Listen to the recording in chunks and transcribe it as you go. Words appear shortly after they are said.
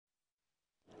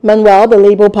Meanwhile, the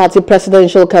Labour Party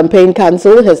Presidential Campaign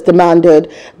Council has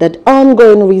demanded that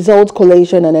ongoing result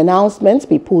collation and announcements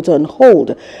be put on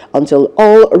hold until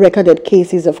all recorded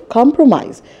cases of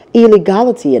compromise,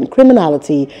 illegality and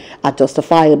criminality are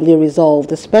justifiably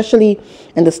resolved, especially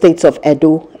in the states of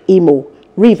Edo, Imo,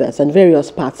 Rivers and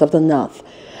various parts of the north.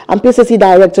 And PCC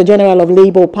Director General of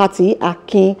Labour Party,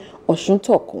 Akin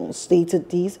Oshuntokun, stated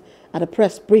this at a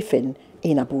press briefing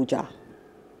in Abuja.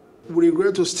 We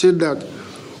regret to state that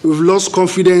we've lost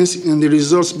confidence in the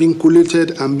results being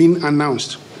collated and being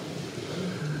announced.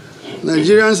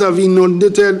 Nigerians have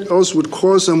inundated us with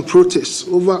calls and protests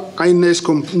over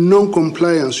INEC's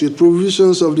non-compliance with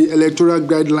provisions of the electoral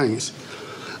guidelines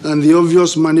and the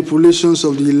obvious manipulations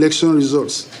of the election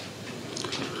results.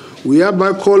 We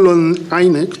hereby call on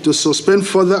INEC to suspend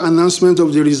further announcement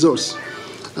of the results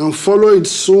and follow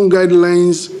its own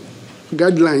guidelines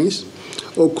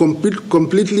or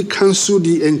completely cancel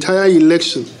the entire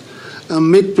election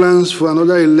and make plans for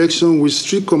another election with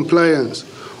strict compliance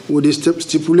with the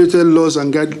stipulated laws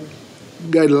and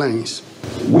guidelines.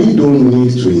 We don't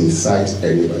need to incite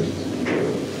anybody.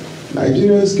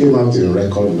 Nigerians came out in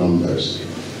record numbers,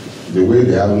 the way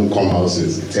they haven't come out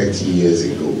since 30 years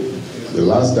ago. The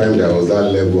last time there was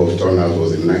that level of turnout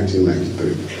was in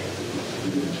 1993.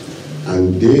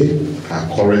 And they are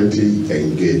currently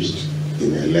engaged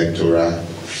in electoral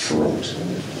fraud.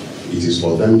 It is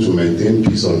for them to maintain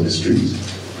peace on the street.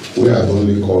 We have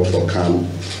only called for calm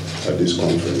at this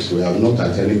conference. We have not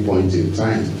at any point in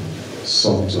time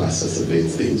sought to exacerbate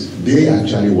things. They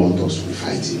actually want us to be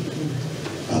fighting.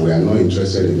 And we are not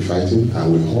interested in fighting,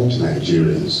 and we urge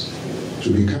Nigerians to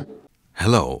be calm.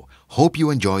 Hello. Hope you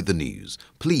enjoyed the news.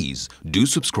 Please do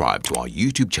subscribe to our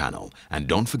YouTube channel and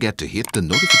don't forget to hit the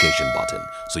notification button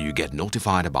so you get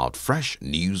notified about fresh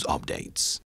news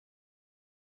updates.